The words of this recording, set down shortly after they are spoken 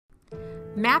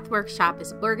Math Workshop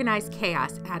is organized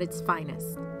chaos at its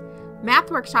finest.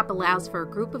 Math Workshop allows for a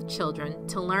group of children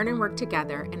to learn and work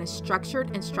together in a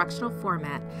structured instructional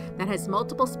format that has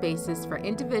multiple spaces for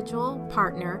individual,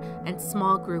 partner, and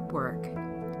small group work.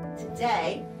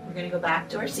 Today, we're going to go back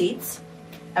to our seats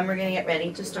and we're going to get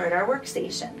ready to start our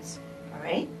workstations. All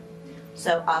right?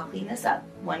 So I'll clean this up.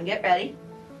 One, get ready.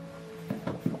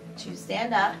 Two,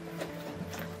 stand up.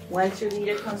 Once your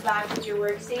leader comes back with your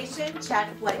workstation, check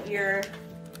what your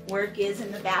work is in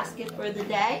the basket for the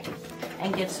day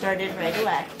and get started right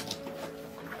away.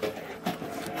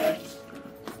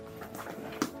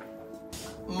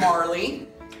 Marley,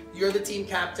 you're the team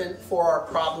captain for our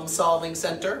problem solving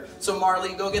center. So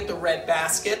Marley, go get the red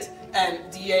basket, and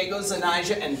Diego,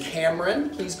 Zanijah, and Cameron,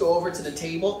 please go over to the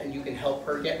table and you can help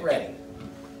her get ready.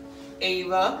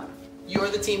 Ava, you're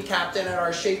the team captain at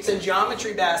our shapes and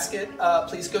geometry basket.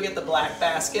 Please go get the black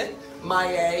basket.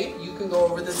 Maya, you can go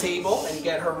over the table and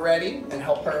get her ready and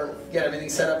help her get everything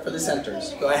set up for the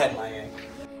centers. Go ahead, Maya.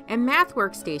 In Math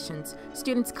Workstations,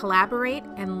 students collaborate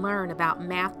and learn about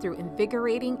math through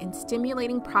invigorating and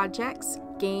stimulating projects,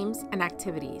 games, and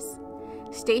activities.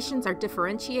 Stations are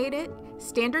differentiated,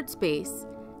 standard space,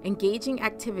 engaging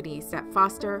activities that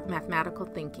foster mathematical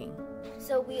thinking.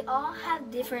 So we all have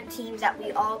different teams that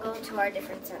we all go to our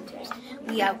different centers.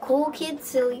 We have cool kids,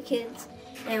 silly kids,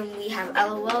 and we have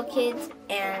LOL kids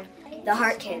and the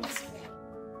heart kids.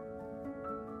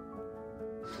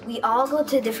 We all go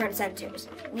to different centers.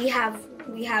 We have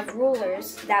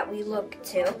rulers that we look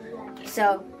to.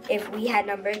 So if we had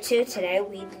number 2 today,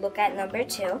 we'd look at number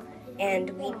 2 and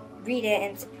we'd read it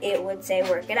and it would say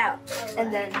work it out.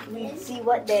 And then we'd see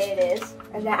what day it is.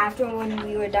 And then after when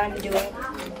we were done doing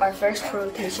our first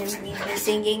rotation, we'd be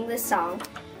singing the song.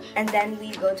 And then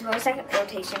we'd go to our second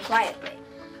rotation quietly.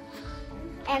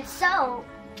 And so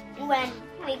when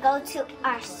we go to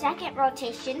our second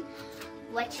rotation,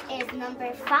 which is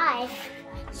number 5,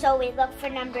 so we look for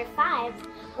number 5,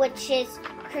 which is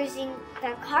cruising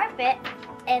the carpet.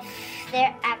 If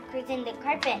they're at cruising the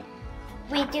carpet,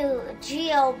 we do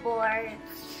geo boards,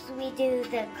 we do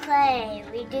the clay,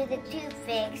 we do the tube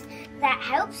figs. That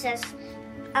helps us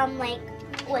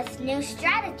with new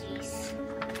strategies.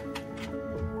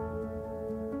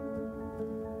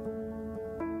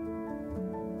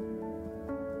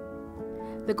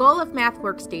 The goal of Math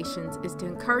Workstations is to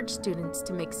encourage students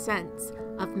to make sense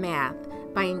of math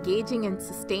by engaging in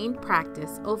sustained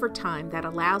practice over time that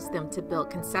allows them to build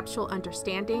conceptual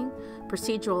understanding,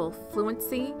 procedural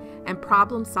fluency, and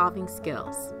problem-solving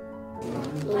skills.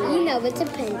 You know it's a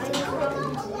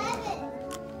pentagon.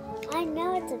 I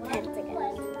know it's a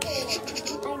pentagon.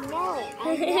 I know.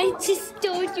 I just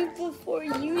told you before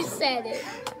you said it.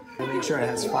 Make sure it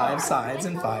has 5 sides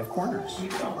and 5 corners.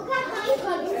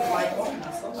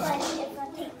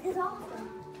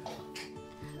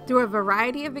 Through a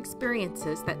variety of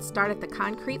experiences that start at the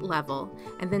concrete level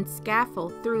and then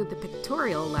scaffold through the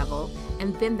pictorial level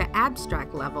and then the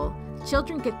abstract level,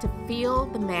 children get to feel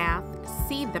the math,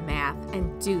 see the math,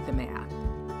 and do the math.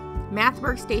 Math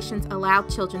Workstations allow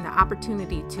children the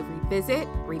opportunity to revisit,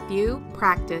 review,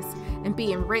 practice, and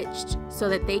be enriched so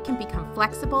that they can become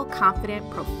flexible, confident,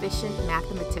 proficient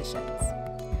mathematicians.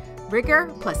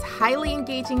 Rigor plus highly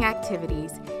engaging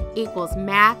activities equals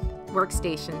Math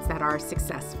Workstations that are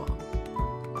successful.